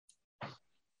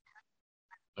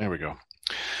There we go.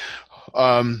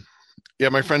 Yeah,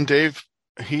 my friend Dave,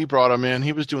 he brought him in.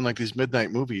 He was doing like these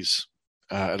midnight movies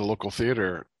at a local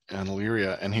theater in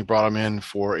Elyria, and he brought him in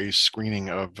for a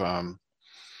screening of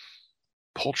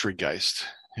Poultrygeist,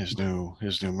 his new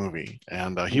movie,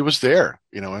 and he was there,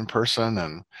 in person.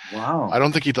 And Wow. I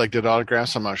don't think he did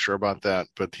autographs. I'm not sure about that,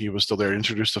 but he was still there to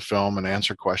introduce the film and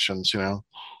answer questions.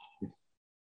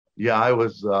 Yeah, I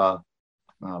was.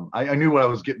 I knew what I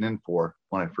was getting in for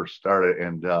when I first started,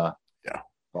 and yeah,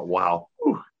 but wow,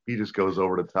 he just goes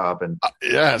over the top, and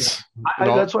yes,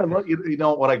 that's why I love.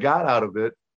 What I got out of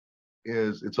it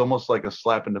is it's almost like a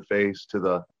slap in the face to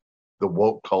the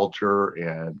woke culture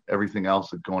and everything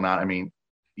else that's going on. I mean,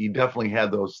 he definitely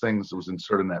had those things that was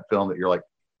inserted in that film that you're like,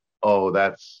 oh,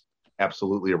 that's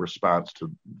absolutely a response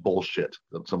to bullshit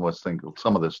that some of us think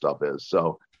some of this stuff is.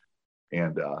 So,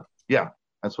 and yeah,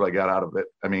 that's what I got out of it.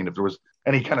 I mean, if there was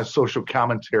any kind of social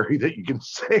commentary that you can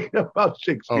say about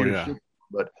Shakespeare,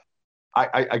 but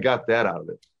I got that out of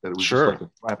it. That it was just like a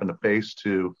slap in the face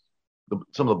to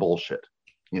some of the bullshit.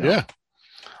 Yeah.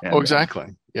 And,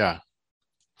 exactly. Yeah.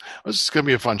 This is going to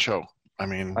be a fun show. I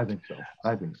mean, I think so.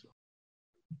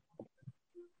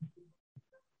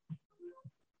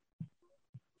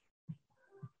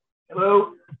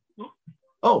 Hello.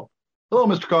 Oh, hello,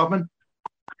 Mr. Kaufman.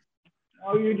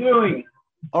 How are you doing?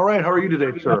 All right. How are you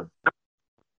today, sir?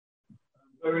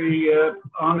 Very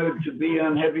honored to be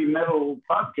on Heavy Metal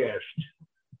Podcast.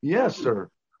 Yes, sir.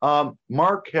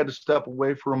 Mark had to step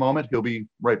away for a moment. He'll be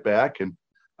right back, and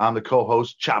I'm the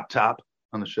co-host, Chop Top,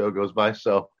 on the show goes by.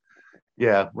 So,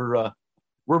 yeah, we're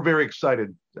very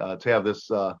excited to have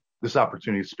this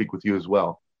opportunity to speak with you as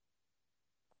well.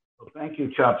 Well, thank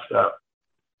you, Chop Top.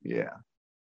 Yeah,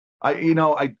 I'm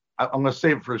going to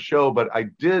save it for the show, but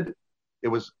it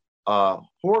was a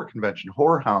horror convention,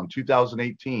 Horror Hound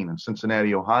 2018 in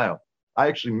Cincinnati, Ohio. I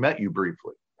actually met you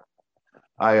briefly.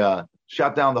 I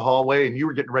shot down the hallway, and you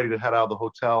were getting ready to head out of the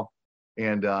hotel,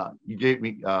 and you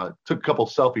took a couple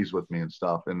selfies with me and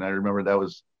stuff. And I remember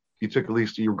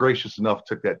you were gracious enough,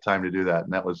 took that time to do that.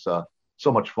 And that was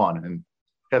so much fun, and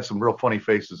had some real funny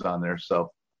faces on there.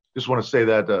 So just want to say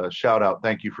that shout out.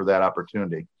 Thank you for that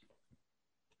opportunity.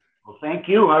 Well, thank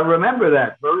you. I remember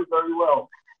that very, very well.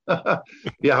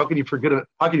 Yeah. How can you forget it?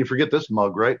 How can you forget this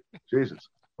mug, right? Jesus.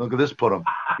 Look at this put him.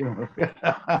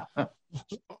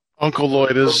 Uncle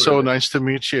Lloyd, it is so nice to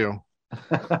meet you.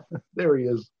 There he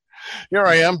is. Here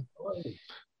I am.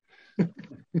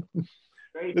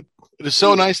 It is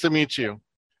so nice to meet you.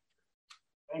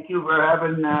 Thank you for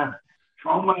having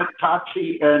Trauma,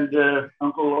 Toxie, and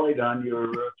Uncle Lloyd on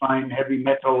your fine heavy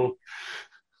metal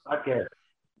podcast.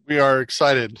 We are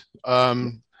excited.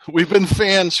 We've been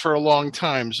fans for a long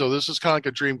time, so this is kind of like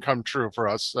a dream come true for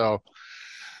us. So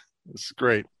it's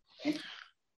great. We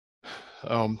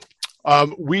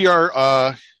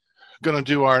are going to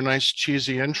do our nice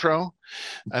cheesy intro,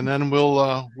 and then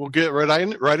we'll get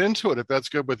right into it if that's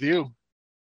good with you.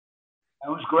 That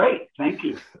was great. Thank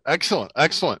you. Excellent.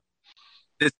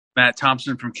 This is Matt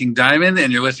Thompson from King Diamond,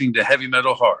 and you're listening to Heavy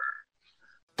Metal Horror.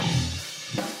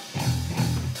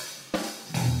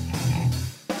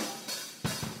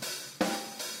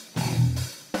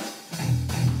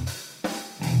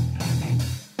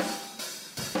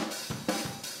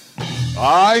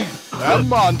 I am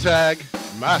Montag,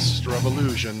 master of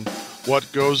illusion.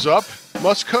 What goes up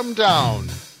must come down,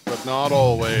 but not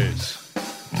always.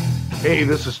 Hey,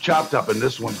 this is Chopped Up, and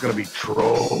this one's going to be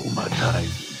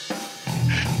traumatizing.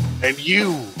 And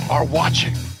you are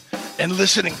watching and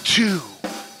listening to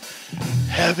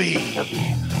Heavy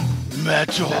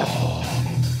Metal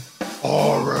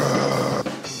Horror.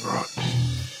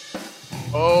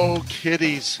 Oh,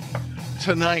 kiddies,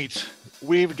 tonight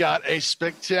we've got a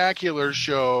spectacular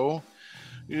show.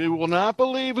 You will not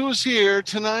believe who's here.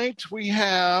 Tonight we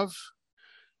have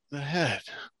the head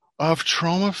of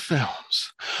Trauma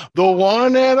Films, the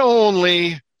one and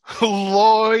only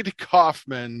Lloyd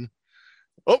Kaufman.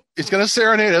 Oh, he's going to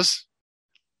serenade us.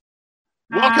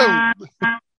 Welcome.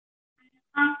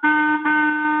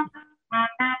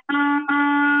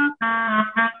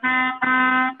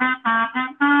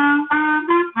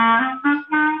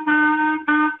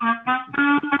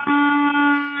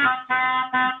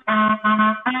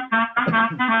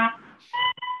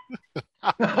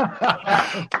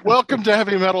 Welcome to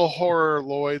Heavy Metal Horror,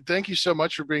 Lloyd. Thank you so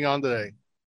much for being on today.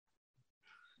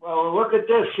 Well, look at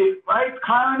this, right?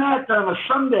 Clarinet on a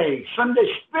Sunday,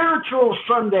 spiritual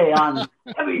Sunday on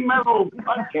Heavy Metal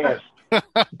Podcast.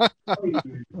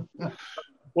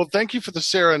 Well, thank you for the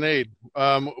serenade.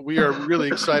 We are really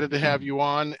excited to have you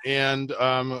on, and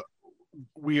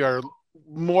we are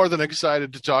more than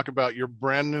excited to talk about your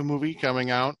brand new movie coming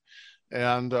out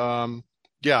And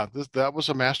that was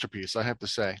a masterpiece, I have to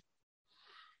say.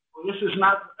 Well, this is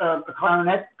not a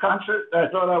clarinet concert. I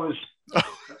thought I was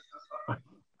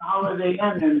Holiday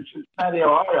Inn in Cincinnati,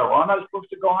 Ohio. Am I supposed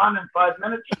to go on in 5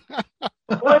 minutes?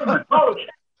 Wait a minute. Oh,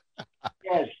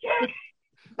 yes.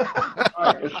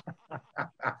 All right.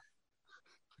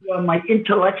 My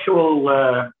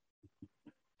intellectual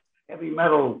heavy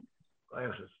metal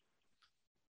glasses.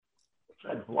 What's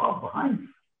that blob behind me?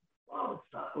 Oh,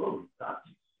 it's not. Oh,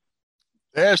 Toxie.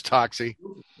 There's Toxie.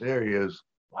 There he is.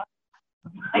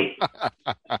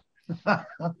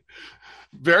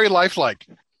 Very lifelike.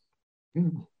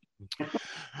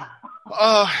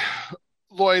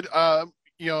 Lloyd,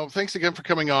 thanks again for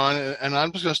coming on. And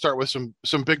I'm just going to start with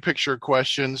some big picture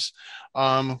questions.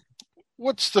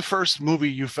 What's the first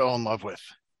movie you fell in love with?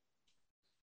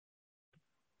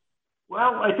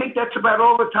 Well, I think that's about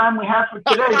all the time we have for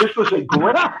today. This was a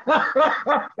great.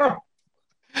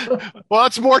 Well,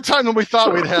 that's more time than we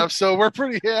thought we'd have, so we're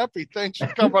pretty happy. Thanks for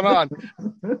coming on.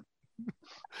 More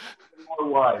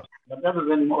wise. I've never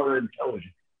been more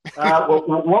intelligent. What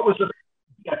was the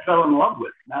movie I fell in love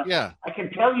with? Now, yeah, I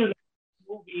can tell you the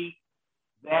movie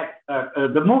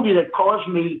that caused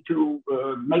me to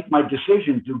make my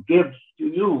decision to give to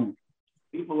you,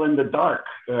 people in the dark,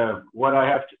 what I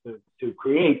have to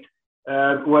create,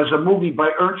 was a movie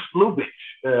by Ernst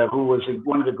Lubitsch, who was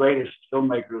one of the greatest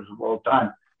filmmakers of all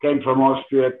time. Came from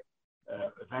Austria.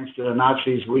 Thanks to the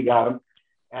Nazis, we got him.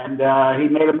 And he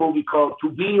made a movie called To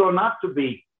Be or Not to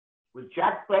Be with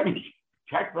Jack Benny.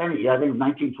 Jack Benny, I think it was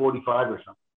 1945 or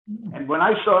something. And when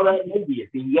I saw that movie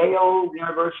at the Yale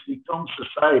University Film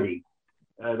Society,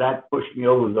 that pushed me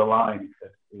over the line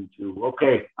into,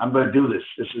 okay, I'm going to do this.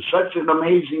 This is such an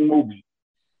amazing movie.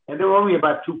 And there were only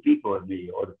about 2 people in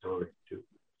the auditorium, too.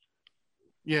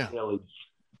 Yeah.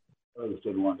 Others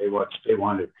didn't want. They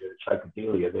wanted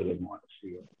psychedelia. They didn't want to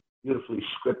see a beautifully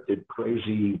scripted,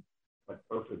 crazy, but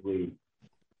perfectly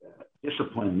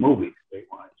disciplined movie. They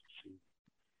wanted to see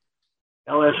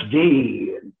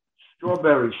LSD and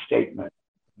Strawberry Statement,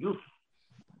 youth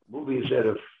movies that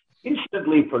have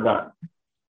instantly forgotten.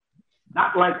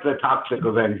 Not like The Toxic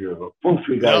Avenger or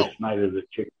Poltergeist, Night of the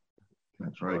Chicken.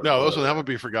 That's right. No, those will never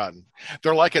be forgotten.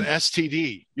 They're like an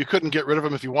STD. You couldn't get rid of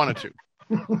them if you wanted to.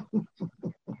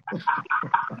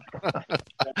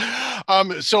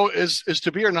 So is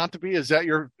To Be or Not to Be, is that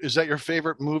your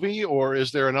favorite movie, or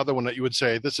is there another one that you would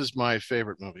say this is my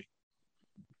favorite movie?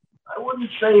 I wouldn't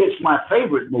say it's my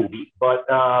favorite movie, but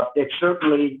it's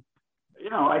certainly,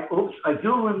 I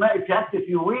do remember. In fact, if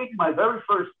you read my very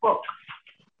first book,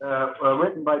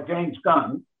 written by James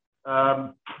Gunn,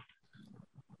 the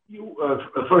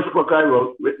first book I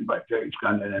wrote, written by James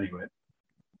Gunn at any rate,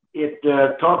 it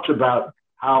talks about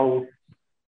how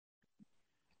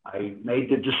I made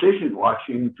the decision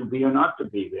watching To Be or Not to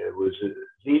Be. There was as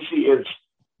easy as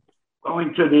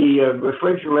going to the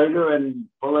refrigerator and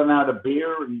pulling out a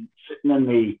beer and sitting in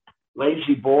the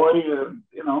Lazy Boy,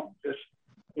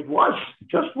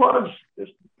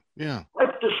 Yeah.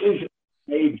 Life decision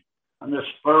made on the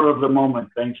spur of the moment,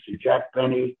 thanks to Jack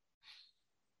Benny,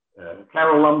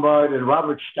 Carol Lombard, and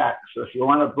Robert Stack. So if you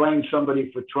want to blame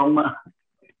somebody for trauma,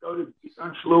 go to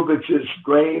Ernst Lubitsch's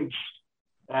graves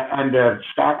and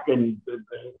Stack and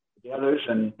the others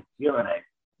and urinate.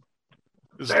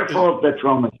 Their fault that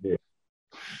trauma's here.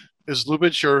 Is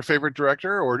Lubitsch your favorite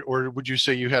director, or would you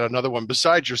say you had another one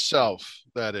besides yourself?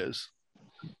 That is.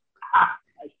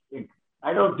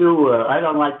 I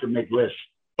don't like to make lists.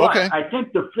 Okay. I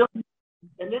think the film,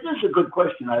 and it is a good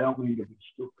question. I don't mean to be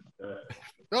stupid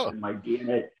in my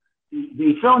DNA.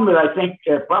 The film that I think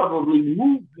probably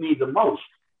moved me the most,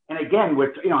 and again,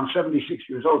 I'm 76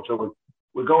 years old, so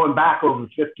we're going back over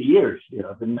 50 years.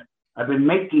 I've been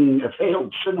making a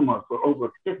failed cinema for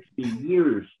over 50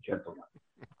 years, gentlemen.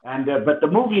 And but the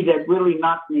movie that really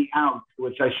knocked me out,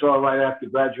 which I saw right after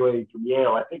graduating from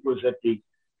Yale, I think it was at the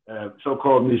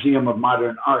so-called Museum of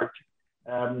Modern Art.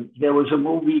 There was a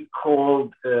movie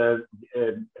called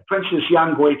Princess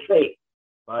Yang Guifei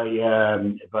by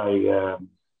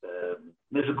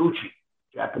Mizoguchi,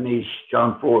 Japanese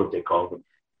John Ford, they called him.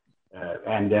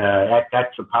 And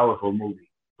that's a powerful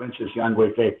movie, Princess Yang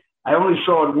Guifei. I only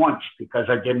saw it once because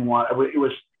I didn't want, it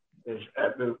was,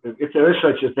 if there is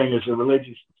such a thing as a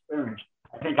religious experience,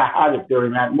 I think I had it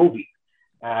during that movie.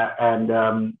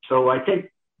 So I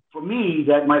think for me,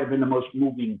 that might have been the most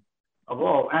moving of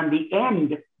all. And the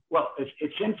end, well,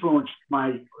 it's influenced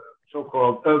my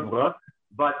so-called oeuvre,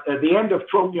 but the end of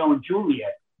Romeo and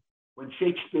Juliet, when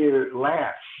Shakespeare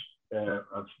laughs,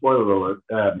 spoiler alert,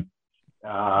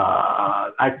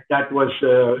 that was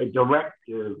a direct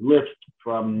lift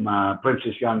from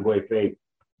Princess Yang Guifei.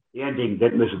 the ending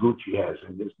that Mizoguchi has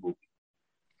in this movie.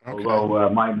 Okay. Although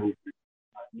my movie is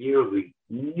not nearly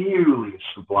as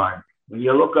sublime. When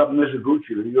you look up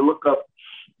Mizoguchi, when you look up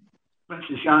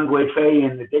Princess Yang Gui Fei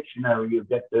in the dictionary, you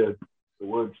get the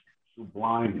words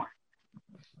sublime.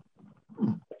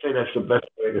 I'd say that's the best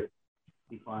way to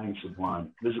define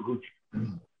sublime.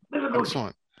 Mizoguchi.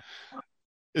 Excellent.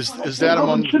 Is that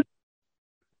among?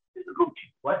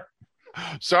 What?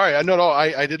 Sorry, I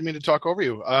didn't mean to talk over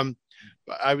you.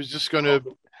 I was just going to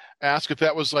ask if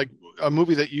that was like a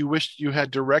movie that you wished you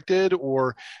had directed,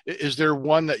 or is there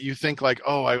one that you think like,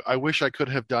 oh, I wish I could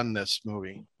have done this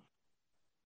movie?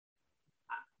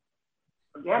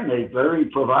 Again, a very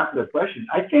provocative question.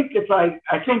 I think I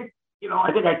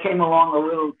came along a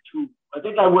little too. I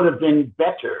think I would have been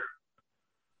better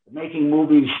making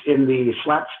movies in the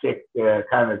slapstick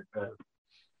kind of,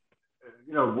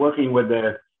 working with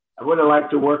I would have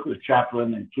liked to work with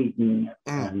Chaplin and Keaton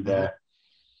and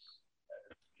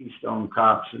Keystone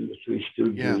Cops and the Three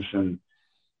Stooges. Yeah. And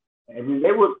I mean,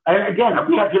 they were, again,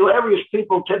 we have hilarious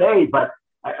people today, but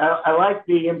I like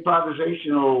the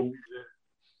improvisational,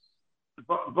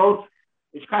 both.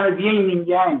 It's kind of yin and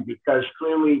yang, because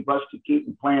clearly Buster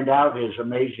Keaton planned out his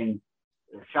amazing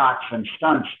shots and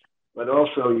stunts, but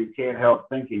also you can't help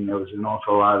thinking there was an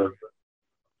awful lot of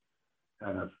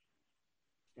kind of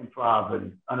improv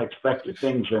and unexpected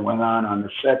things that went on the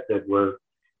set that were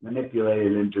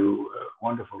manipulated into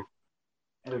wonderful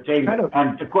entertainment.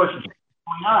 And of course, it's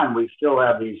going on. We still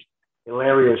have these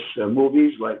hilarious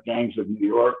movies like Gangs of New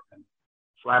York and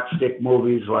slapstick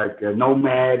movies like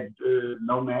Nomad, or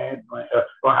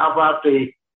how about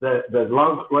the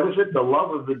love? What is it? The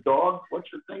Love of the Dog? What's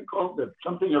the thing called?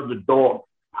 Something of the Dog.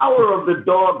 Power of the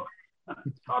Dog.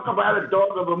 Talk about a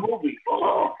dog of a movie.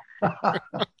 Oh.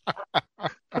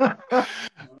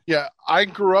 Yeah, I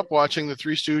grew up watching the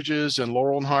Three Stooges and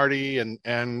Laurel and Hardy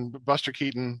and Buster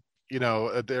Keaton.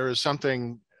 There is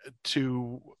something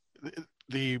to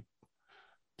the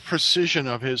precision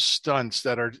of his stunts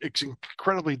that are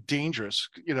incredibly dangerous,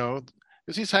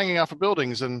 because he's hanging off of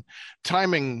buildings and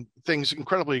timing things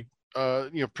incredibly,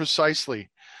 precisely.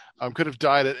 Could have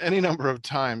died at any number of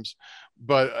times.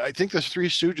 But I think the Three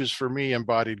Stooges for me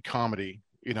embodied comedy,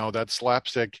 that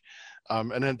slapstick.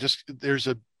 And then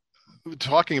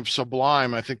talking of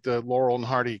sublime, I think the Laurel and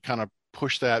Hardy kind of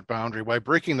pushed that boundary by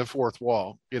breaking the fourth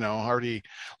wall. Hardy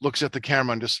looks at the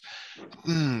camera and just,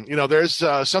 there's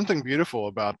something beautiful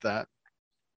about that.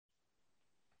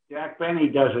 Jack Benny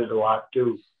does it a lot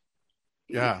too.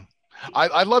 Yeah.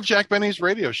 I love Jack Benny's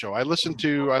radio show. I listen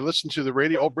to the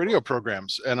radio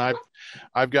programs, and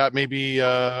I've got maybe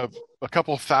a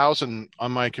couple thousand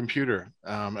on my computer,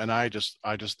 and I just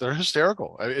they're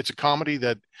hysterical. It's a comedy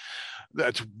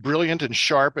that's brilliant and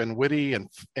sharp and witty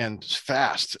and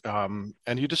fast, and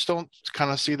you just don't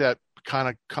kind of see that kind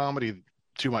of comedy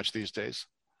too much these days.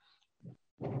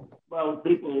 Well,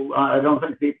 I don't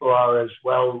think people are as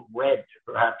well read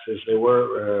perhaps as they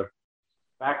were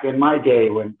back in my day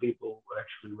when people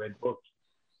actually read books.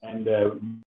 And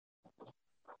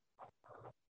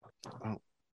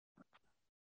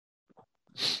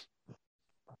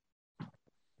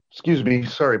excuse me,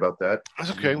 sorry about that. That's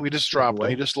okay. We just dropped.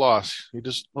 He just lost. He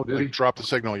just dropped the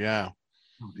signal. Yeah.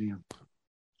 Oh, damn.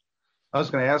 I was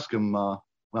going to ask him. Well,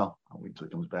 I'll wait till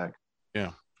he comes back.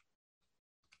 Yeah.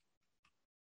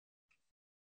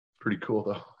 Pretty cool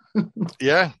though.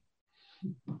 Yeah.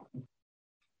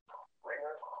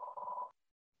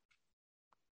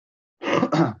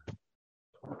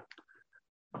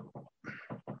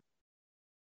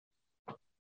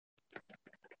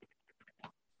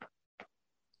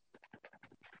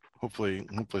 Hopefully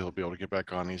he'll be able to get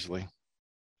back on easily.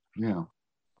 Yeah.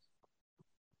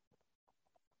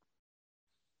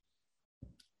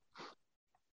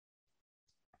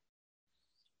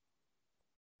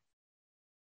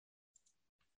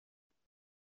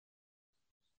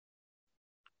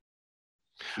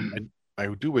 I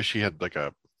do wish he had like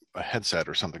a headset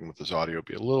or something with his audio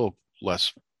be a little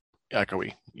less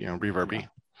echoey, reverby.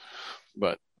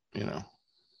 But,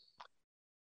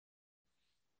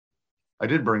 I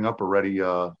did bring up already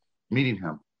meeting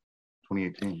him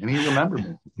 2018, and he remembered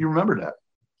me. He remembered that.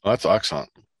 Oh, that's excellent.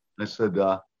 I said,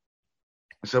 well,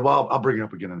 I'll bring it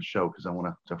up again in the show because I want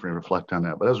to definitely reflect on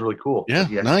that. But that was really cool. Yeah,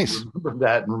 nice. Remembered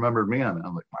that and remembered me on it.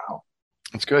 I'm like, wow.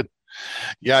 That's good.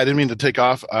 Yeah, I didn't mean to take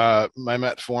off. My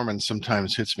metformin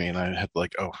sometimes hits me, and I had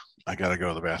I got to go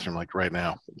to the bathroom right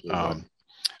now. I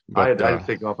had to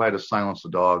take off. I had to silence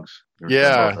the dogs.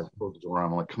 Yeah. I closed the door.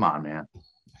 I'm like, come on, man.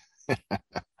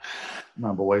 Come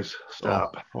on, boys,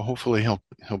 stop. Well, hopefully he'll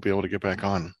be able to get back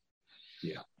on.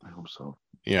 Yeah, I hope so.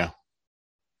 Yeah.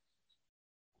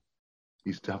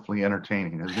 He's definitely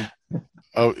entertaining, isn't he?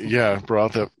 Oh yeah,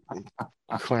 brought the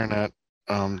clarinet.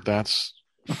 That's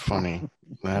funny.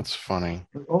 That's funny.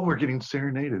 Oh, we're getting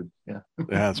serenaded. Yeah.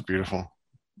 Yeah, it's beautiful.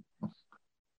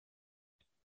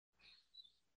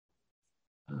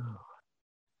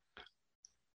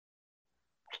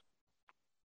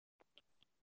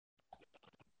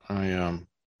 I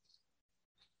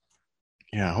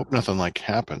yeah, I hope nothing like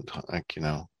happened. Like,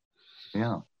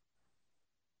 Yeah.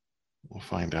 we'll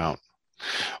find out.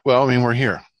 Well, I mean, we're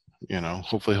here.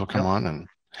 Hopefully he'll come on, and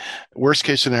worst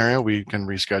case scenario, we can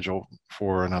reschedule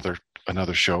for another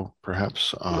show,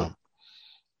 perhaps.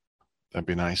 That'd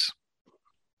be nice.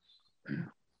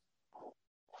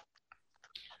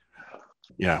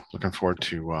 Yeah, looking forward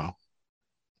to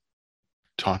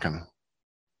talking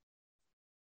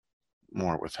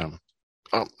more with him.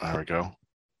 Oh, there we go.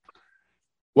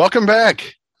 Welcome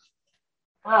back.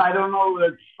 I don't know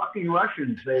what fucking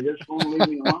Russians say. This won't leave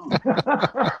me alone.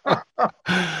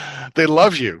 They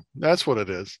love you. That's what it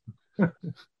is.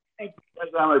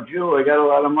 Because I'm a Jew, I got a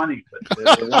lot of money, but they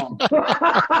don't.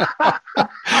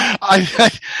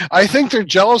 I think they're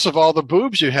jealous of all the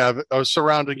boobs you have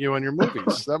surrounding you in your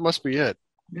movies. That must be it.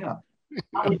 Yeah.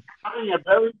 I'm having a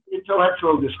very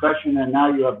intellectual discussion, and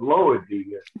now you have lowered the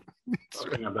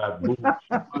talking about boobs.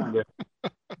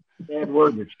 Bad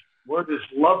word. Word is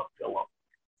love pillow.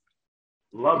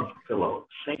 Love pillow.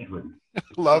 Sacred.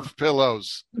 Love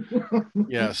pillows.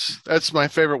 Yes, that's my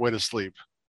favorite way to sleep.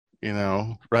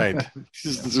 Right.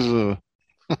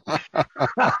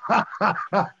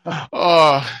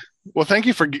 Oh, well, thank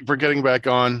you for getting back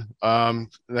on.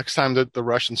 Next time that the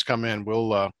Russians come in,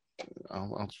 we'll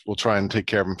try and take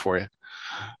care of them for you.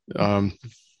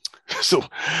 So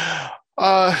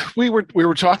we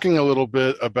were talking a little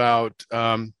bit about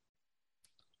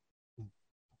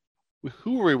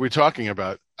who were we talking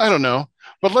about? I don't know,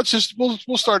 but we'll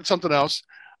start something else.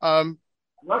 There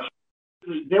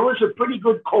was a pretty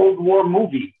good Cold War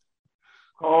movie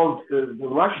called "The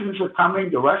Russians Are Coming."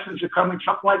 The Russians are coming,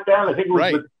 something like that. I think it was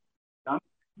right. With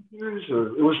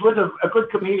it was with a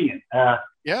good comedian. Yeah,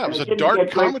 it was a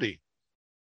dark comedy.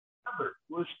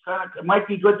 It might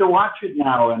be good to watch it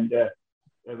now and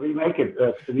remake it.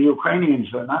 The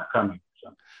Ukrainians are not coming.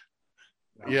 So,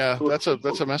 yeah, that's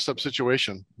a messed up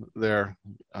situation there.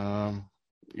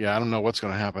 Yeah, I don't know what's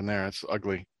going to happen there. It's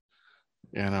ugly.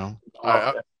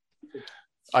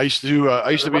 I used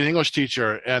to be an English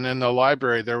teacher, and in the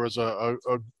library there was a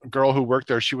girl who worked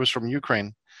there. She was from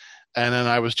Ukraine, and then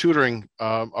I was tutoring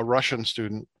a Russian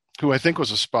student who I think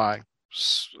was a spy.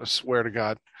 I swear to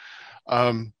God.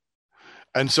 And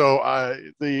so I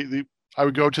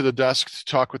would go to the desk to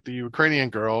talk with the Ukrainian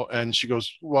girl, and she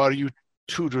goes, "Why do you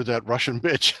tutor that Russian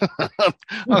bitch?"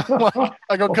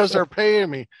 I go, "Because they're paying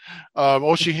me."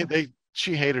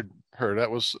 She hated her.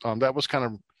 That was kind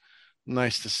of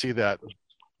nice to see that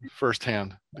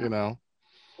firsthand. I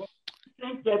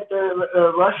think that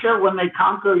Russia, when they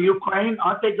conquer Ukraine,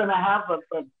 aren't they going to have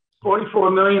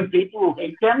 44 million people who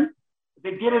hate them?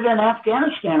 They did it in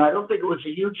Afghanistan. I don't think it was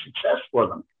a huge success for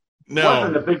them. No. It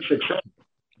wasn't a big success.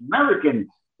 American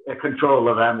control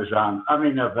of Afghanistan.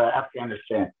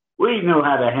 We knew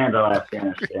how to handle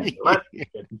Afghanistan.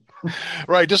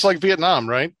 Right, just like Vietnam,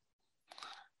 right?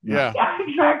 Yeah. Yeah,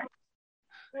 exactly.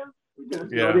 Do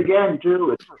it again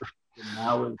too.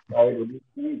 Now it's tired of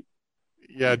Ukraine.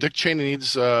 Yeah, Dick Cheney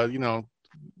needs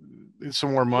needs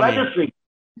some more money. Legacy.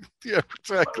 Yeah,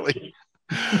 exactly.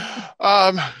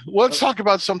 Let's talk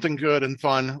about something good and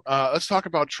fun. Let's talk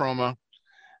about Troma.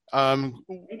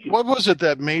 What was it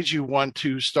that made you want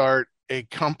to start a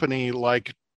company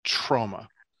like Troma?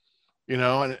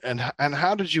 And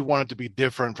how did you want it to be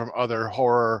different from other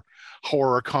horror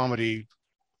comedy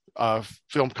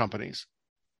film companies?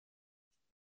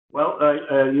 Well,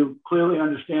 you clearly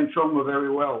understand Troma very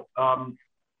well.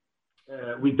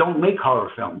 We don't make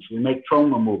horror films. We make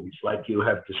Troma movies, like you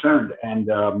have discerned. And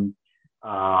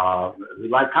we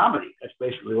like comedy. That's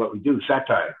basically what we do,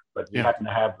 satire. But we happen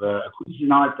to have a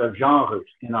cuisinart of genres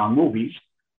in our movies,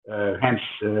 hence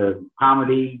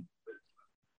comedy,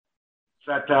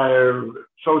 satire,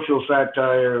 social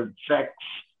satire, sex,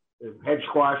 head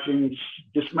squashing,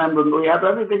 dismemberment. We have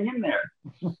everything in there.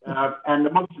 And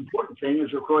the most important thing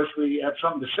is, of course, we have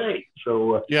something to say.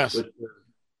 So yes. With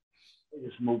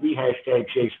this movie,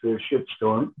 #Shakespeare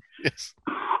Shitstorm. Yes.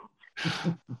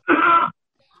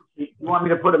 You want me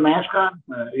to put a mask on?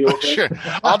 You okay? Sure.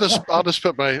 I'll just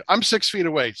put I'm 6 feet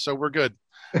away, so we're good.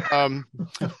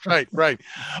 Right.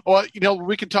 Well,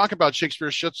 we can talk about Shakespeare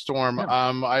Shitstorm.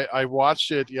 Yeah. I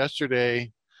watched it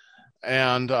yesterday,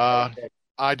 and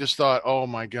I just thought, oh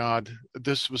my God,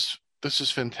 this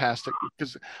is fantastic.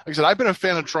 Because, like I said, I've been a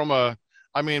fan of Troma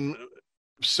I mean,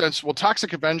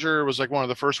 Toxic Avenger was like one of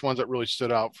the first ones that really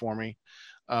stood out for me.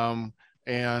 And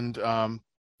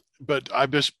but I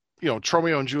just,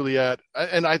 Romeo and Juliet,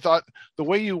 and I thought the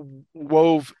way you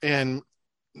wove in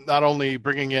not only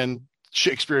bringing in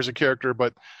Shakespeare as a character,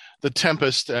 but The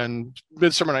Tempest and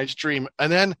Midsummer Night's Dream,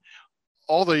 and then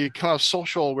all the kind of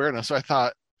social awareness, I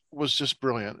thought was just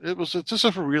brilliant. It was just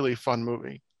a really fun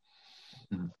movie.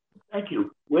 Thank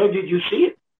you. Where did you see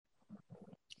it?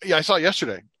 Yeah, I saw it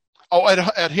yesterday. Oh,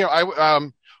 at here,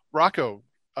 Rocco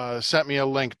sent me a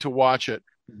link to watch it,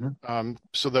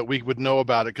 so that we would know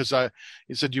about it, because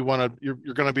he said you're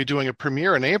going to be doing a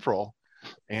premiere in April,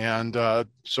 and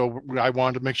so I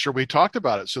wanted to make sure we talked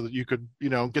about it so that you could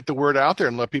get the word out there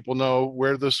and let people know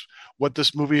what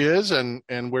this movie is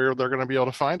and where they're going to be able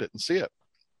to find it and see it.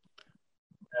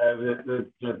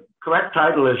 The correct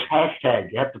title is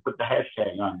hashtag. You have to put the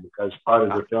hashtag on because part of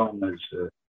the film is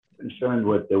concerned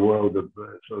with the world of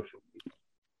social media.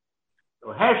 So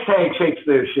hashtag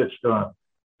Shakespeare Shitstorm,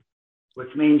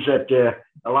 which means that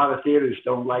a lot of theaters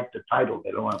don't like the title.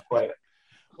 They don't want to play it.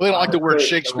 Well, they don't like the word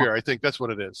Shakespeare. I think that's what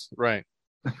it is. Right.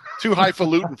 Too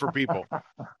highfalutin for people.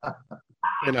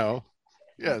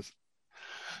 Yes.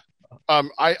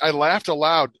 I laughed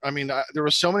aloud. I mean, there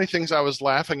were so many things I was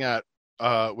laughing at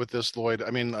with this, Lloyd.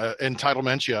 I mean,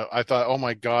 Entitlementia, I thought, oh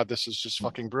my God, this is just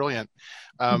fucking brilliant.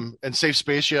 And Safe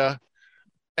Spacia.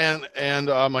 And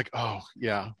I'm like, oh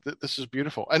yeah, this is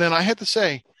beautiful. And then I had to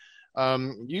say,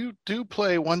 you do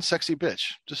play one sexy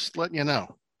bitch, just letting you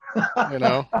know.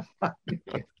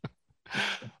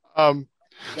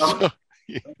 So,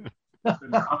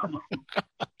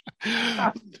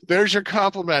 there's your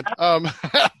compliment.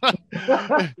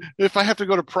 If I have to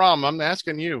go to prom, I'm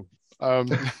asking you.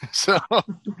 So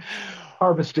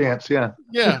harvest dance, yeah.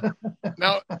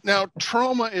 Now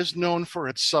Trauma is known for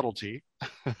its subtlety,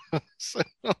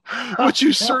 which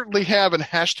you certainly have in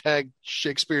hashtag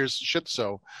Shakespeare's shit.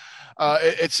 So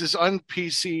it's as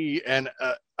un-PC and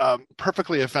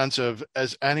perfectly offensive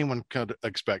as anyone could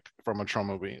expect from a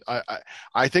Trauma movie.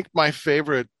 I think one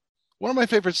of my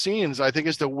favorite scenes, I think,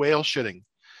 is the whale shitting.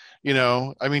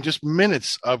 I mean, just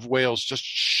minutes of whales just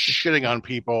shitting on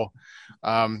people,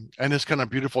 and this kind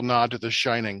of beautiful nod to The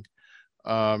Shining.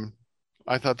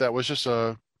 I thought that was just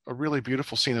a really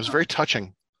beautiful scene. It was very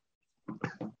touching.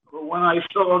 Well, when I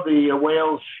saw the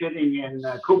whales shitting in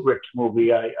Kubrick's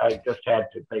movie, I just had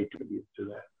to pay tribute to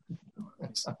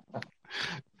that.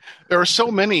 There are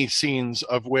so many scenes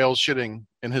of whales shitting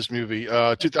in his movie.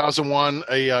 2001,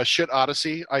 A Shit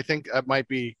Odyssey. I think that might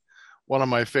be one of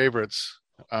my favorites.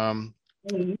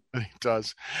 It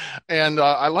does, and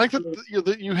I like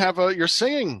that you have you're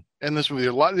singing in this movie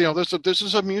a lot. This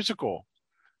is a musical.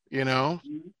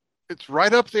 It's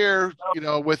right up there.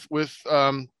 With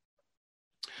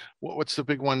what's the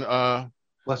big one?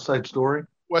 West Side Story.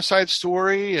 West Side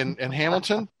Story and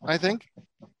Hamilton, I think.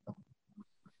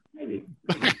 Maybe,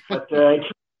 but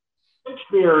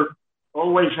Shakespeare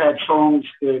always had songs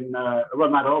in.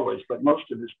 Well, not always, but most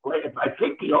of his plays. I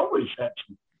think he always had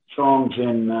some songs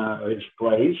in his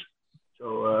plays,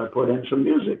 so I put in some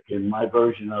music in my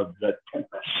version of The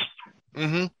Tempest.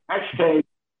 Hashtag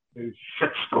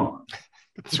Shitstorm.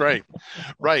 That's right,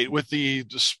 with the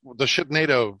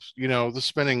shitnado, the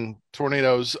spinning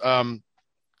tornadoes, and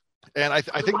I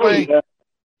think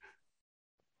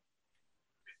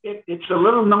it's a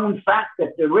little known fact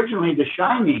that originally The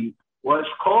Shining was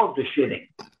called The Shitting,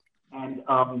 and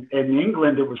in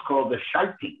England it was called The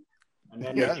Shiting, and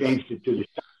then they changed it to The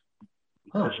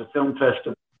because the film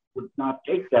festival would not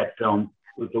take that film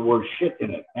with the word shit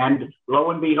in it. And lo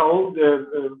and behold,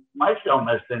 my film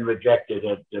has been rejected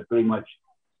at pretty much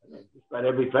at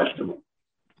every festival.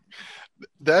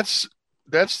 That's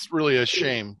really a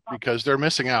shame because they're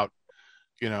missing out,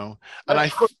 And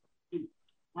that's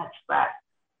that.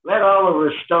 Let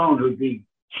Oliver Stone, who'd be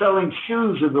selling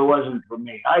shoes if it wasn't for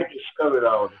me. I discovered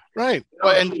Oliver. Right.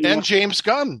 And James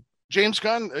Gunn. James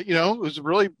Gunn, who's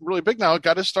really, really big now,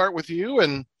 got to start with you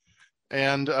and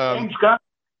James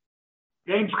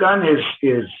Gunn is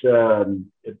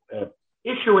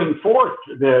issuing forth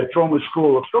the Trauma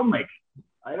School of Filmmaking.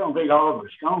 I don't think Oliver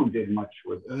Stone did much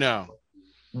with it. No.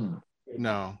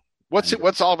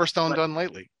 What's Oliver Stone done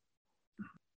lately?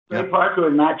 Trey Parker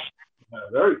and Max,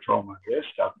 very Trauma. Their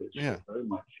stuff is very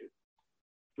much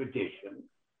tradition.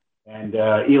 And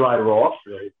Eli Roth,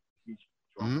 he's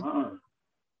Trauma.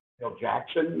 Bill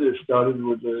Jackson started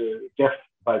with Death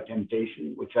by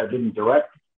Temptation, which I didn't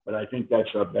direct, but I think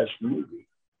that's our best movie.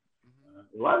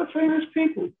 A lot of famous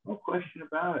people, no question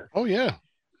about it. Oh, yeah.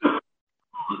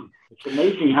 It's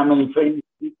amazing how many famous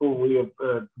people we have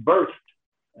birthed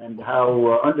and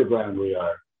how underground we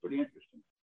are. Pretty interesting.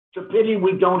 It's a pity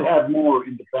we don't have more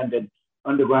independent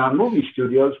underground movie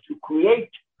studios to create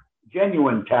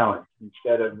genuine talent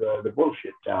instead of the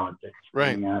bullshit talent that's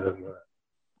coming out of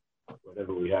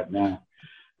whatever we have now.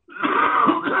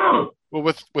 Well,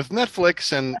 with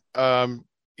Netflix and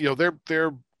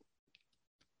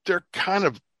they're kind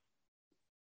of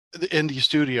the indie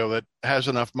studio that has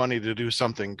enough money to do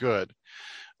something good.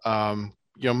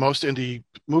 Most indie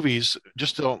movies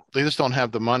just don't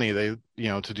have the money to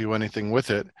do anything with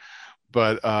it.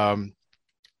 But I've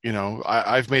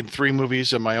made 3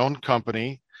 movies in my own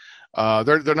company.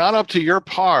 They're not up to your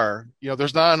par.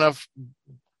 There's not enough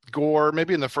gore,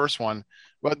 maybe in the first one,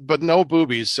 but no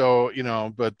boobies. So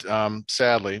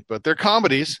sadly, but they're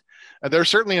comedies. And they're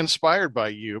certainly inspired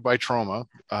by Troma,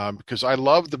 because I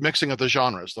love the mixing of the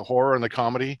genres, the horror and the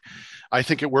comedy. I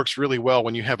think it works really well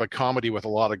when you have a comedy with a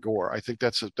lot of gore. I think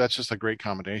that's just a great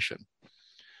combination,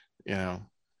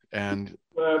 And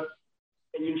can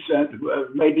you send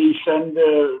may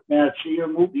I see your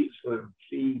movies or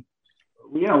see?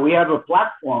 We have a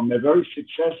platform, a very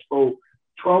successful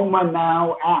Troma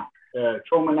Now app,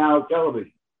 Troma Now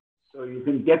television. So you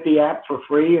can get the app for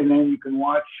free, and then you can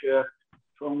watch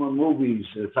Troma movies,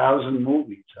 1,000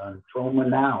 movies on Troma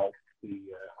Now, the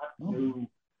new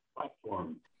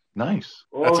platform. Nice.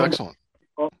 That's excellent.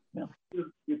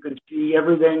 You can see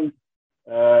everything.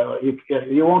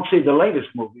 You won't see the latest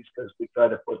movies because we try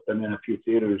to put them in a few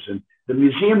theaters. And the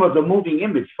Museum of the Moving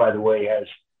Image, by the way, has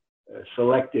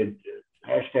selected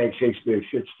hashtag Shakespeare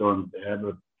Shitstorm to have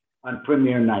on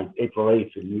premiere night, April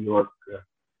 8th in New York.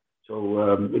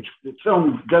 The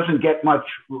film doesn't get much.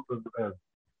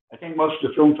 I think most of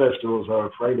the film festivals are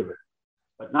afraid of it,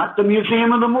 but not the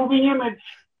Museum of the Moving Image.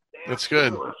 That's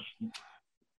good.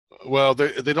 Well,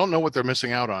 they don't know what they're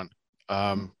missing out on.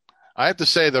 I have to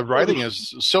say the writing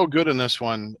is so good in this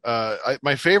one.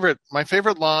 My favorite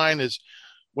line is,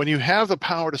 when you have the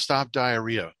power to stop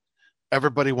diarrhea,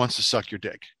 everybody wants to suck your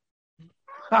dick.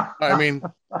 I mean,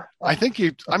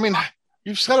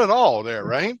 you've said it all there,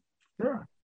 right? Sure.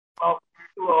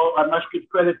 Well, I must give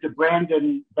credit to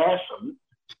Brandon Bassam,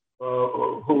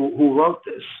 who wrote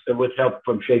this with help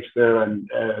from Shakespeare and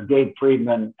Gabe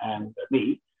Friedman and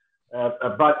me.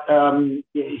 But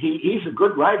he's a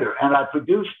good writer, and I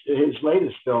produced his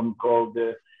latest film called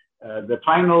The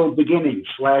Final Beginning,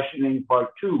 /Inning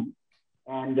Part 2.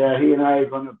 And he and I are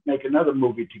going to make another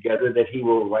movie together that he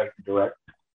will write and direct.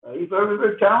 He's very,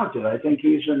 very talented. I think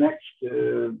he's the next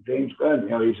James Gunn.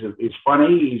 He's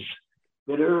funny, he's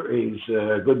bitter, he's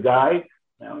a good guy.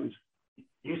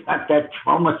 He's got that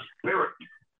Troma spirit.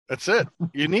 That's it.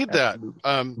 You need that.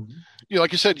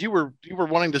 Like you said, you were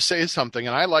wanting to say something,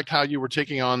 and I liked how you were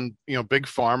taking on, big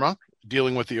pharma,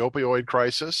 dealing with the opioid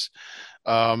crisis,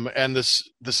 and the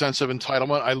sense of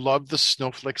entitlement. I love the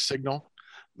snowflake signal.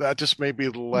 That just made me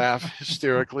laugh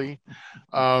hysterically.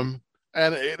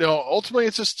 And ultimately,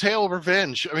 it's this tale of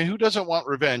revenge. I mean, who doesn't want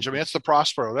revenge? I mean, that's the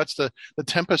Prospero, that's the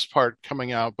Tempest part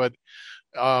coming out, but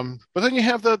then you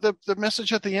have the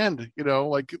message at the end.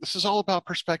 Like, this is all about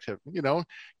perspective.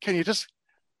 Can you just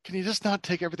not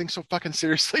take everything so fucking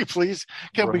seriously, please?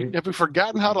 Have we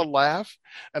forgotten how to laugh?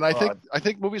 And I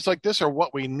think movies like this are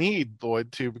what we need,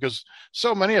 Lloyd, too, because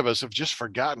so many of us have just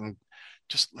forgotten.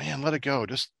 Just let it go.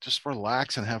 Just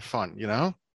relax and have fun.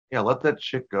 Yeah, let that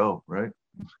shit go, right?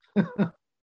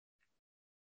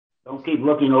 Don't keep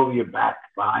looking over your back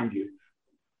behind you.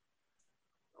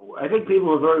 I think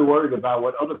people are very worried about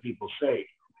what other people say.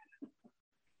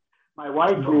 My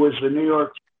wife, who was the New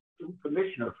York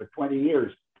commissioner for 20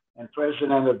 years and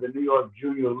president of the New York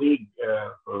Junior League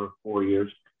for 4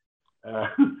 years,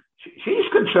 she's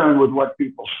concerned with what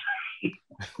people say.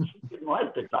 She didn't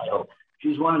like the title.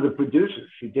 She's one of the producers.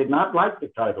 She did not like the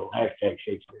title, hashtag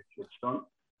Shakespeare Shitstorm.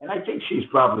 And I think she's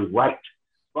probably right.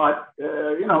 But,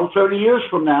 30 years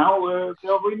from now,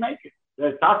 they'll remake it.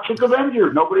 The Toxic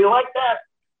Avenger, nobody liked that.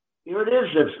 Here it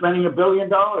is. They're spending $1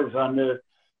 billion on the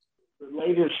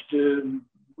latest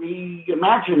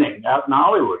reimagining out in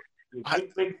Hollywood. A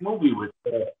big movie with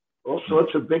all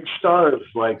sorts of big stars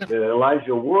like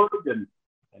Elijah Wood and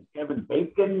Kevin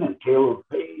Bacon and Taylor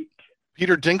Page.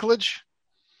 Peter Dinklage?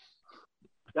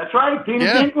 That's right, Peter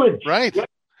Dinklage. Right. Yeah,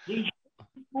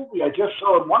 movie. I just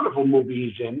saw a wonderful movie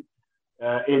he's in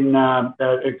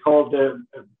called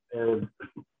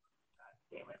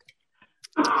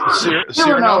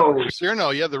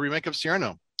Cyrano, yeah, the remake of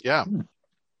Cyrano. Yeah.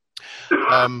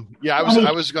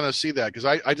 I was going to see that because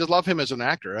I just love him as an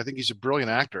actor. I think he's a brilliant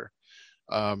actor.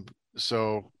 I'm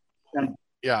looking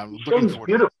forward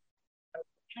to it.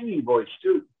 Singing voice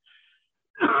too.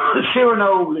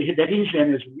 Cyrano that he's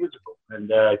in is a musical, and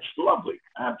it's lovely,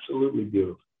 absolutely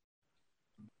beautiful.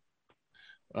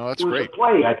 Oh, that's it was great. a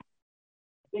play. I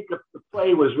think the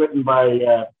play was written by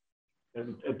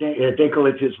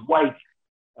Dinklage's wife,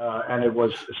 and it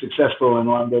was successful in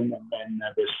London. And then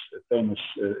this famous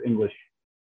English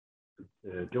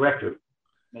director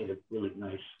made it really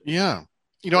nice. Yeah.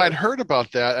 I'd heard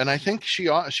about that, and I think she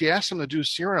asked him to do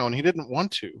Cyrano, and he didn't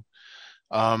want to.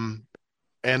 And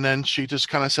then she just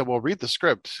kind of said, "Well, read the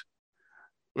script."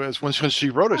 Whereas when she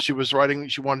wrote it, she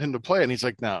wanted him to play, and he's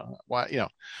like, "No, why?"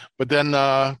 But then,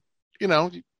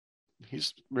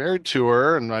 he's married to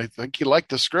her, and I think he liked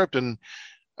the script, and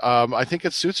I think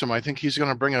it suits him. I think he's going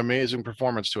to bring an amazing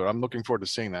performance to it. I'm looking forward to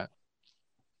seeing that.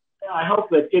 I hope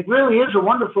that it really is a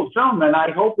wonderful film, and I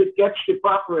hope it gets the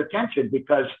proper attention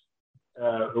because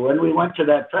when we went to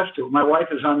that festival, my wife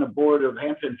is on the board of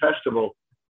Hampton Festival.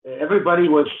 Everybody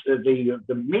was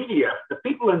the media. The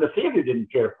people in the theater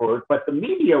didn't care for it, but the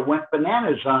media went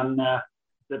bananas on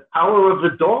the power of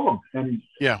the dog. And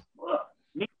yeah,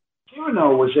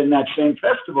 Cyrano was in that same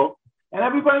festival, and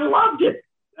everybody loved it.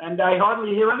 And I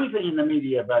hardly hear anything in the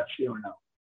media about Cyrano.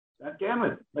 God damn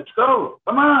it! Let's go!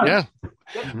 Come on! Yeah,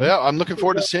 I'm looking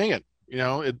forward to seeing it.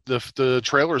 The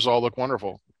trailers all look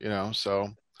wonderful.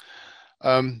 So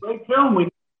great film. We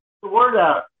get the word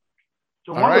out. It's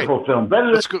a wonderful film.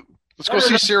 Let's go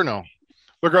see Cyrano.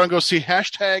 We're going to go see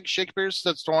 #Shakespeare's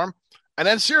That Storm, and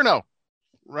then Cyrano,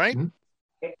 right?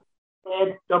 Mm-hmm.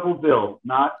 Bad double bill,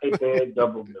 not a bad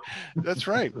double bill. That's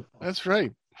right.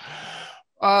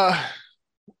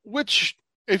 Which,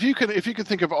 if you could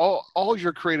think of all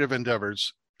your creative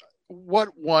endeavors,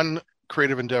 what one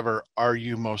creative endeavor are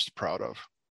you most proud of?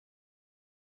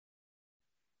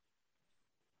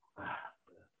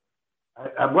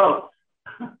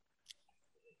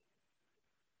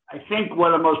 I think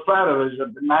what I'm most proud of is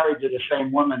I've been married to the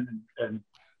same woman and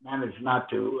managed not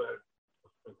to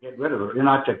get rid of her,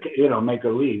 not to make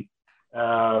her leave.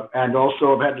 And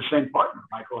also I've had the same partner,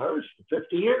 Michael Hurst, for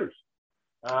 50 years.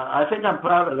 I think I'm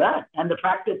proud of that. And the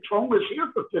fact that Troma is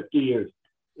here for 50 years.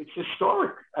 It's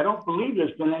historic. I don't believe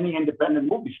there's been any independent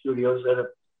movie studios that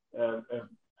have,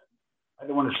 I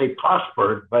don't want to say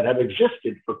prospered, but have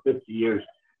existed for 50 years.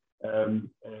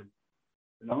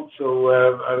 So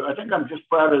I think I'm just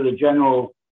proud of the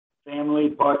general family,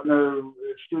 partner,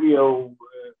 studio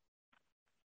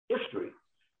history.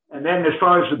 And then as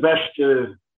far as the best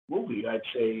movie, I'd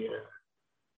say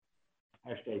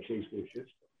 #Shakespeare should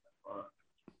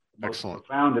excellent.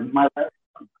 Profound in my life.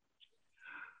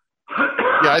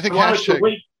 Yeah, I think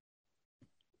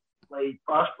play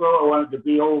Prospero. I wanted to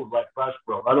be old like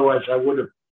Prospero. Otherwise, I would have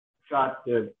shot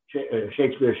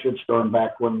Shakespeare Shitstorm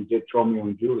back when we did Romeo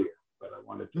and Juliet. But I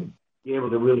wanted to be able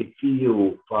to really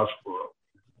feel Prospero.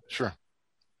 Sure.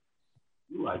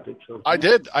 You liked it, so I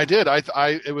did.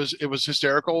 It was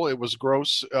hysterical. It was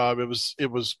gross.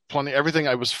 It was plenty. Everything.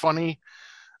 I was funny.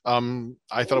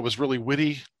 I thought it was really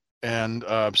witty and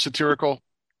satirical.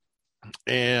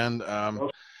 And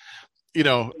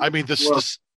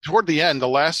this toward the end, the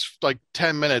last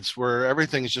 10 minutes where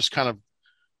everything's just kind of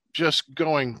just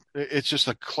going. It's just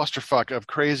a clusterfuck of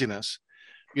craziness.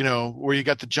 Where you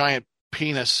got the giant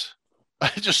penis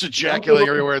just ejaculating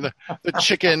everywhere, and the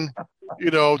chicken,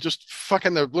 just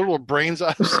fucking the little brains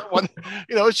out of someone.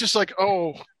 It's just like,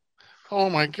 oh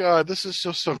my God, this is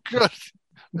so good.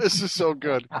 This is so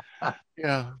good.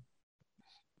 Yeah.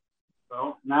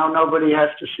 Well, now nobody has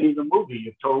to see the movie.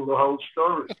 You told the whole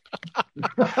story.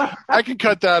 I can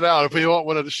cut that out if you don't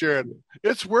want to share it.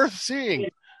 It's worth seeing.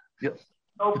 Yep.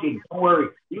 Okay, don't worry.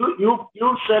 You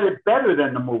said it better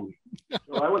than the movie.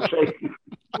 So I would say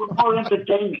we're more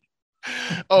entertaining.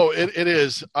 Oh, it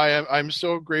is. I'm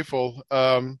so grateful.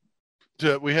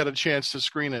 We had a chance to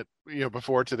screen it,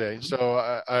 before today.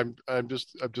 So I'm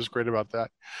just great about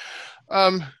that.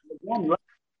 Again, let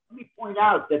me point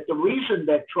out that the reason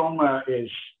that Troma is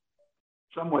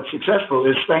somewhat successful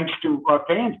is thanks to our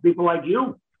fans, people like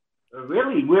you.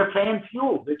 Really, we're fan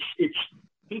fueled. It's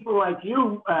people like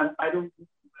you.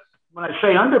 When I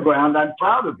say underground, I'm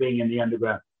proud of being in the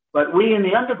underground. But we in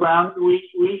the underground,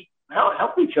 we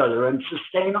help each other and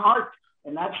sustain art.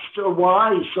 And that's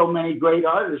why so many great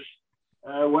artists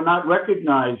were not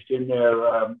recognized in their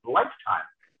lifetime.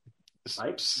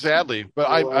 Right? Sadly. But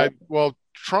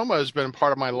Troma has been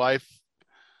part of my life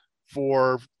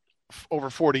for over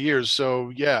 40 years. So,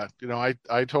 yeah, I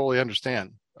totally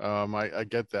understand. I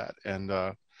get that. And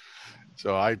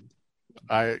so I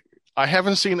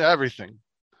haven't seen everything.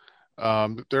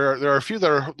 There are a few that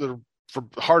are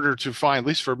harder to find, at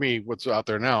least for me, what's out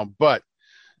there now. But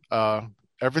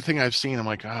everything I've seen, I'm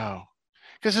like, oh,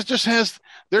 because it just has.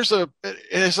 There's a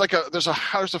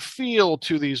feel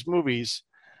to these movies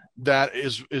that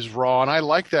is raw, and I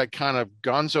like that kind of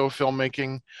gonzo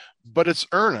filmmaking, but it's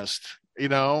earnest,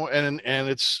 and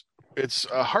it's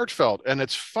heartfelt, and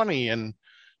it's funny, and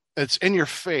it's in your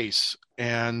face,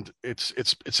 and it's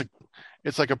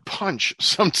like a punch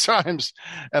sometimes,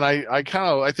 and I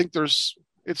think it's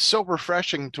so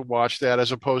refreshing to watch that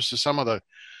as opposed to some of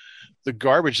the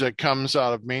garbage that comes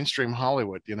out of mainstream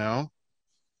Hollywood,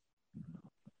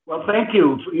 Well, thank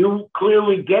you. You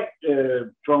clearly get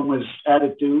Troma's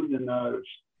attitude and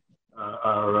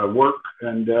our work,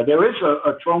 and there is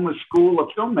a Troma school of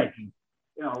filmmaking.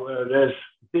 There's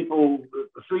people,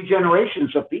 3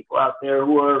 generations of people out there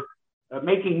who are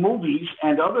making movies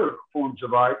and other forms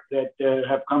of art that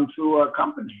have come through our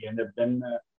company and have been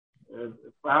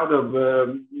proud of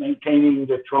maintaining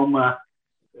the Troma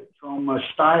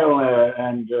style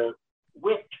and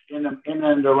wit in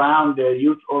and around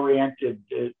youth-oriented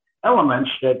elements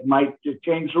that might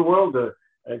change the world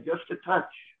just a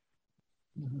touch.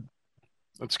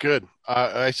 That's good.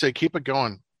 I say keep it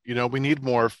going. We need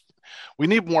more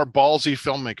ballsy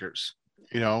filmmakers,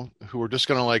 who are just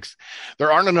going to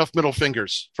there aren't enough middle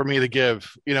fingers for me to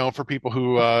give, for people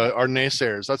who are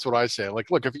naysayers. That's what I say.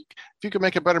 Look, if you can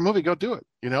make a better movie, go do it.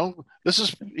 This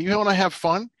is, you want to have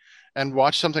fun and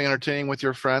watch something entertaining with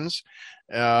your friends.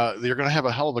 You're going to have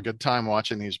a hell of a good time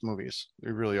watching these movies. They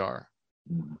really are.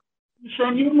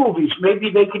 Send you movies. Maybe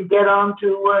they can get on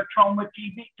to Troma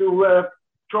TV, to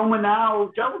Troma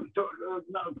Now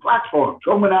platform.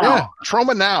 Troma Now. Yeah,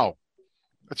 Troma Now.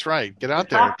 That's right. Get out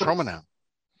there, Troma Now.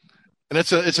 And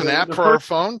it's an app for our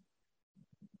phone?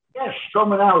 Yes,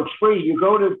 Troma Now. It's free. You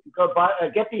go buy,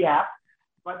 get the app,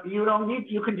 but you don't need.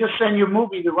 You can just send your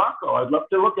movie to Rocco. I'd love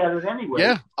to look at it anyway.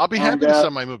 Yeah, I'll be happy to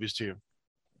send my movies to you.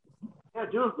 Yeah,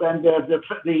 dude. And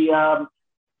the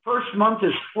first month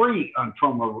is free on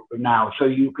Troma Now, so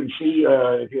you can see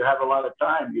if you have a lot of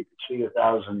time, you can see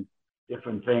 1,000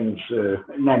 different things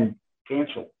and then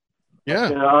cancel. Yeah.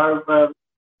 There are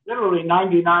literally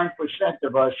 99%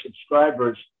 of our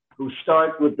subscribers who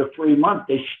start with the free month.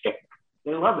 They stick.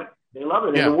 They love it. Yeah.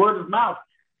 And the word of mouth.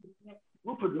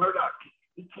 Rupert Murdoch,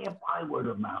 he can't buy word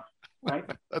of mouth, right?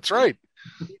 That's right.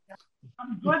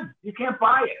 Good. You can't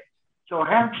buy it. So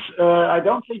hence, I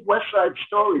don't think West Side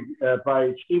Story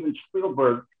by Steven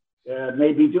Spielberg I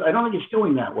don't think it's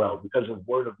doing that well because of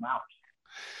word of mouth.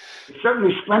 It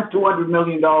certainly spent $200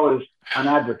 million on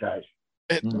advertising.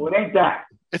 So it ain't that.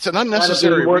 It's an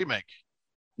unnecessary remake.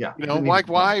 Yeah.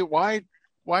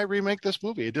 Why remake this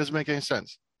movie? It doesn't make any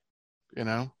sense.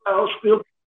 Well, Spielberg,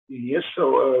 yes.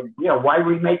 So why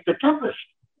remake The Tempest?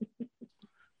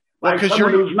 Because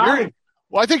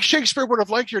I think Shakespeare would have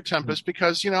liked your Tempest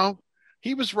because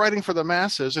he was writing for the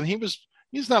masses, and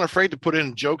he's not afraid to put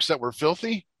in jokes that were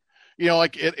filthy.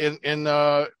 Like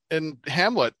in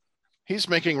Hamlet, he's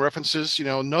making references.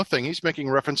 Nothing. He's making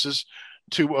references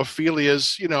to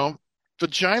Ophelia's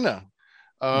vagina.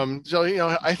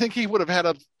 So I think he would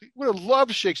have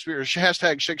loved Shakespeare's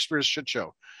 #Shakespeare's shit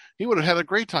show. He would have had a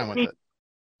great time with it.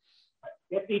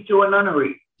 Get me to a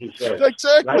nunnery, he says.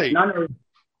 Exactly. Right?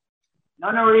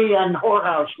 Nunnery and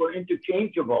whorehouse were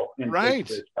interchangeable in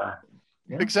Shakespeare's time.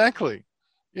 Yeah. Exactly.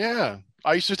 Yeah.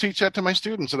 I used to teach that to my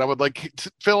students, and I would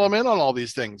fill them in on all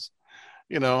these things.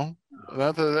 I don't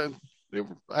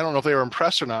know if they were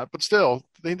impressed or not, but still,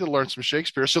 they need to learn some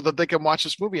Shakespeare so that they can watch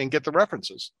this movie and get the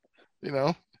references.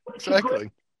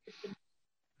 Exactly.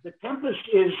 The Tempest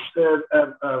is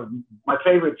my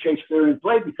favorite Shakespearean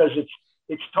play because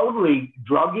it's totally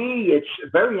druggy. It's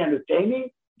very entertaining.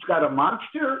 It's got a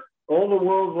monster. All the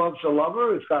world loves a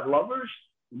lover. It's got lovers,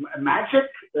 magic.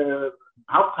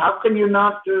 How can you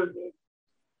not?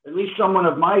 At least someone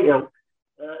of my ilk.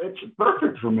 It's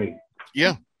perfect for me.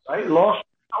 Yeah. Right. Lost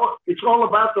power. It's all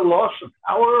about the loss of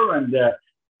power and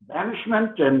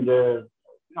banishment. And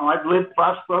I've lived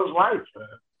Prospero's life.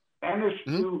 Banished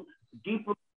to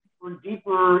deeper and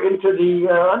deeper into the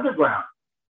underground.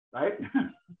 Right.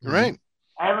 Right.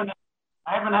 I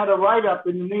haven't had a write-up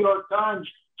in the New York Times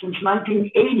since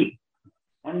 1980.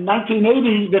 And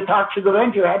 1980, The Toxic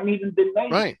Avenger hadn't even been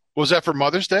made. Right. Was that for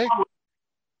Mother's Day?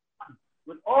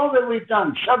 With all that we've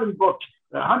done, 7 books,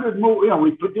 100 movies,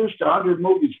 we produced 100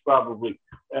 movies probably.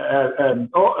 The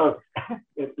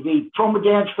Troma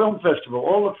Dance Film Festival,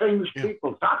 all the famous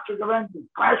people, Toxic Avenger,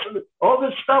 Clash of all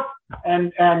this stuff.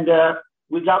 And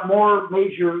we got more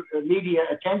major media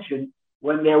attention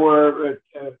when there were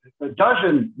a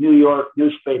dozen New York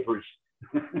newspapers.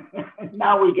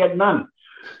 Now we get none.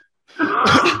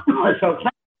 So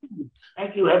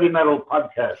thank you, Heavy Metal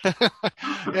Podcast.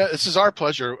 Yeah, this is our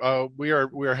pleasure. We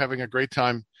are having a great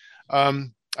time.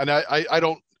 And I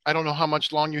don't I don't know how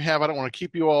much long you have. I don't want to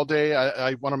keep you all day.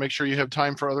 I want to make sure you have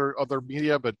time for other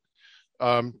media, but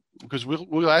because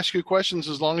we'll ask you questions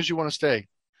as long as you want to stay.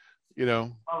 You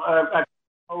know.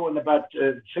 In about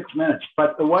 6 minutes.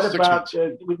 But what 6 about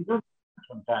minutes. we can do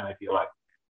sometime if you like.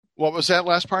 What was that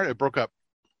last part? It broke up.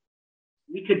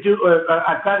 We could do.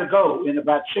 I've got to go in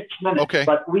about 6 minutes. Okay.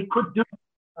 But we could do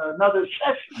another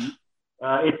session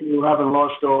if you haven't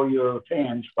lost all your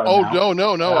fans by now.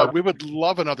 No. We would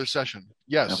love another session.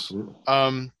 Yes.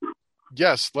 Absolutely.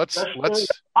 Yes. Let's.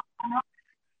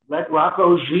 Let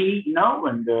Rocco Z know,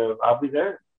 and I'll be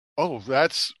there. Oh,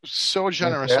 that's so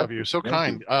generous of you. So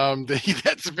kind.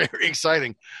 That's very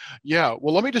exciting. Yeah.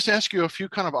 Well, let me just ask you a few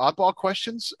kind of oddball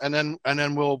questions, and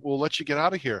then we'll let you get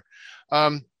out of here.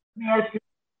 Let me ask you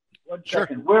one Sure.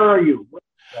 second. Where are you?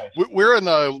 We're in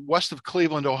the west of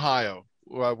Cleveland, Ohio.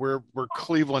 We're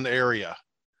Cleveland area.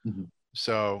 Mm-hmm.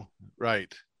 So,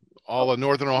 right. All of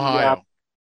northern Ohio.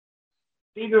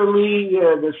 Cedar Lee,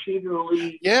 the Cedar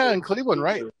Lee. Yeah, in Cleveland,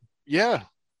 right. Yeah.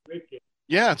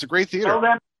 Yeah, it's a great theater. Tell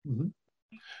them. Mm-hmm.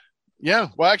 Yeah.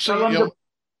 Well, actually,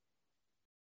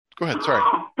 go ahead. Sorry.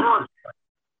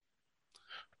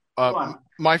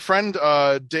 My friend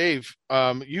Dave,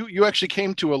 you actually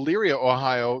came to Elyria,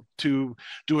 Ohio, to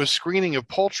do a screening of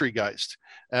Poultrygeist,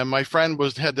 and my friend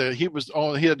had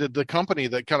the company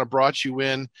that kind of brought you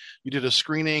in. You did a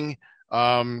screening.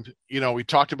 We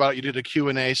talked about it. You did a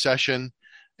Q&A session,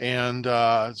 and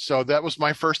so that was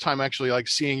my first time actually like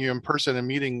seeing you in person and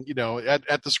meeting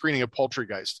at the screening of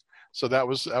Poultrygeist. So that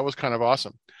was kind of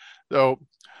awesome. So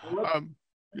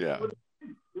yeah.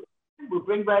 We'll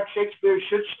bring back Shakespeare's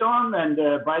Shitstorm,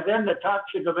 and by then the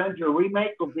Toxic Avenger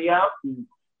remake will be out,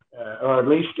 or at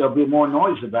least there'll be more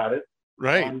noise about it.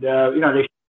 Right. And they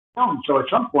film, so at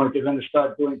some point they're going to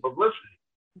start doing publicity.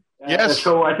 Yes.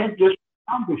 So I think this is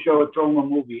time to show a Troma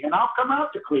movie, and I'll come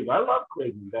out to Cleveland. I love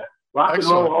Cleveland. Rock and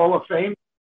Roll Hall of Fame,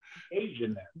 age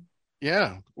in there.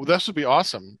 Yeah. Well, this would be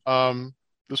awesome.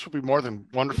 This would be more than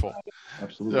wonderful.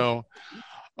 Absolutely. So,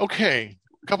 okay,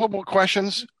 a couple more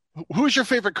questions. Who's your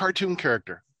favorite cartoon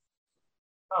character?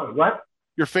 Oh, what?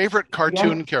 Your favorite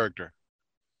cartoon character?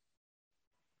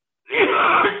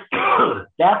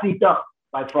 Daffy Duck,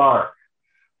 by far.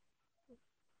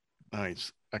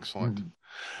 Nice. Excellent.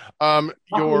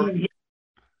 Muffling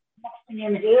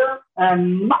in here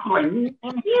and muffling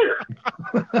in here.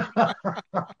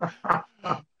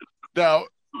 Now,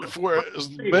 for as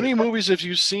many movies as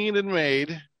you've seen and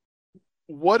made,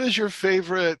 what is your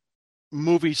favorite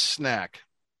movie snack?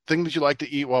 Thing that you like to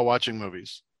eat while watching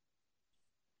movies?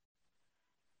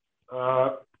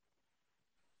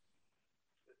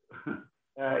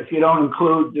 If you don't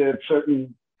include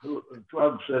certain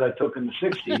drugs that I took in the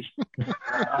 60s,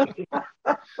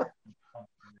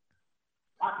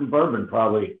 cotton bourbon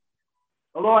probably.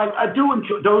 Although I do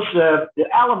enjoy those, the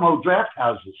Alamo draft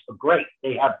houses are great.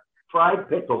 They have fried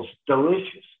pickles,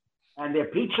 delicious. And their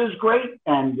pizza's great.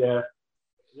 And the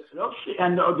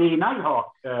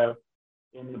Nighthawk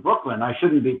in Brooklyn, I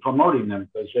shouldn't be promoting them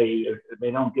because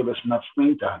they don't give us enough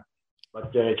screen time.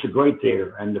 But it's a great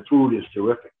theater, and the food is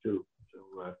terrific too.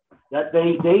 So that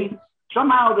they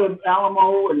somehow the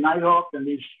Alamo and Nighthawk and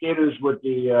these theaters with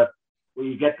the where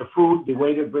you get the food, the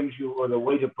waiter brings you, or the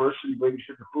waiter person brings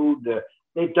you the food.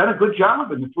 They've done a good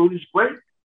job, and the food is great.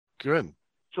 Good.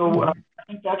 So I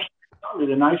think that's probably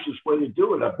the nicest way to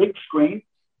do it. A big screen,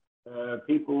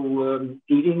 people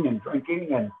eating and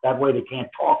drinking, and that way they can't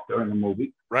talk during the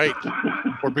movie. Right.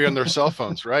 Or be on their cell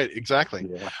phones. Right. Exactly.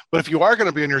 Yeah. But if you are going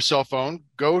to be on your cell phone,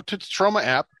 go to the Troma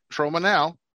app, Troma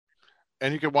Now,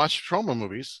 and you can watch Troma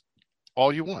movies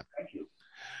all you want. Thank you.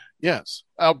 Yes.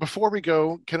 Before we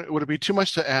go, would it be too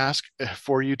much to ask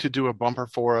for you to do a bumper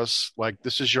for us? Like,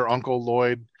 this is your Uncle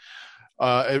Lloyd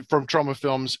from Troma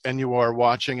Films, and you are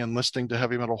watching and listening to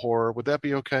Heavy Metal Horror. Would that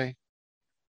be okay?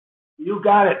 You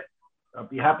got it. I'll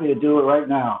be happy to do it right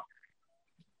now.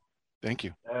 Thank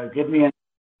you. Give me a...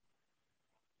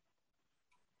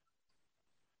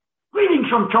 Greetings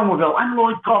from Tromaville. I'm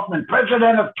Lloyd Kaufman,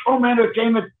 president of Troma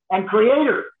Entertainment and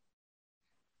creator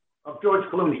of George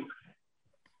Clooney.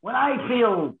 When I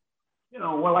feel,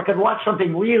 I could watch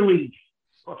something really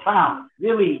profound,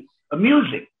 really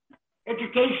amusing,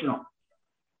 educational,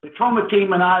 the Troma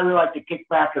team and I, we like to kick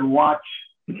back and watch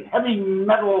Heavy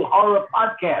Metal Horror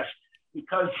Podcast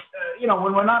because,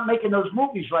 when we're not making those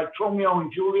movies like Romeo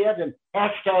and Juliet and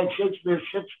hashtag Shakespeare's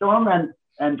Shitstorm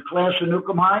and Class of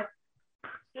Nukem High,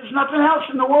 there's nothing else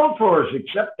in the world for us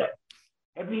except that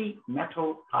Heavy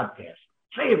Metal Podcast.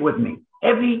 Say it with me.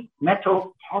 Heavy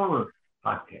Metal Horror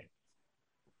Podcast.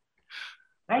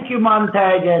 Thank you,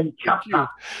 Montag, and chop.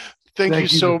 Thank you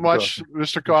so Mr. much,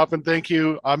 Mr. Kaufman. Thank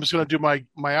you. I'm just going to do my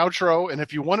outro. And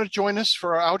if you want to join us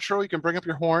for our outro, you can bring up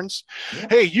your horns. Yeah.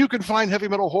 Hey, you can find Heavy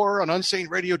Metal Horror on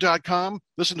unsaneradio.com.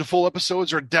 Listen to full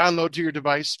episodes or download to your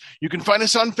device. You can find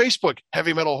us on Facebook,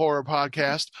 Heavy Metal Horror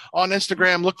Podcast. On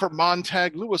Instagram, look for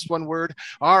Montag Lewis, one word.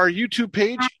 Our YouTube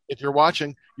page, if you're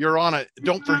watching, you're on it.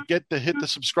 Don't forget to hit the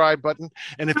subscribe button.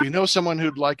 And if you know someone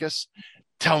who'd like us,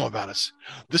 tell them about us.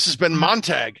 This has been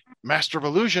Montag, Master of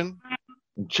Illusion.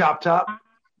 Chop Top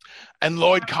and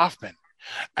Lloyd Kaufman,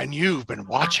 and you've been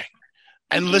watching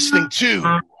and listening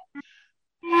to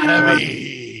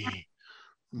Heavy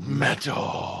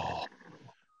Metal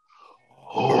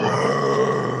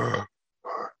Horror.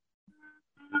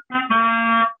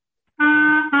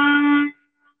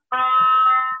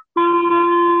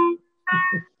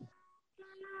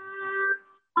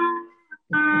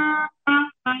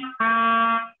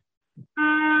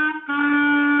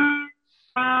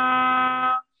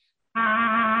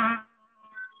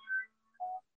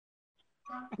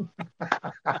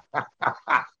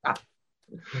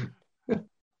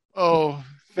 Oh,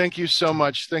 thank you so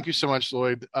much. Thank you so much,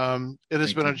 Lloyd. It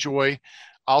has been a joy.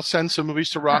 I'll send some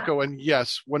movies to Rocco. And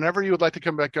yes, whenever you would like to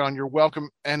come back on, you're welcome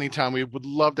anytime. We would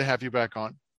love to have you back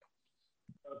on.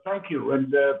 Thank you.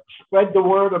 And spread the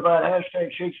word about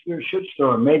hashtag Shakespeare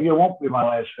Shitstorm. Maybe it won't be my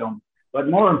last film. But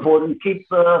more important, keep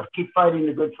fighting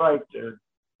the good fight.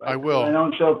 I will. My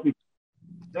own self.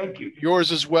 Thank you.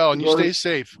 Yours as well. And you stay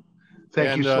safe.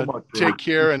 Thank you so much. Take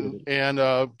care, and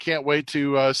can't wait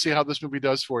to see how this movie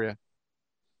does for you.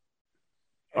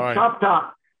 All right. Chop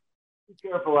Top. Be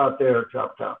careful out there,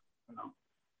 Chop Top.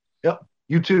 Yep.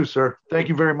 You too, sir. Thank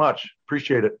you very much.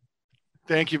 Appreciate it.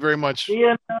 Thank you very much. See you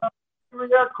in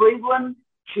Cleveland,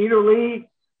 Cedar Lee.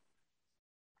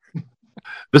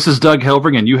 This is Doug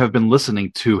Helvering, and you have been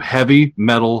listening to Heavy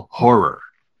Metal Horror,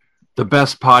 the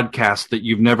best podcast that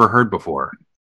you've never heard before.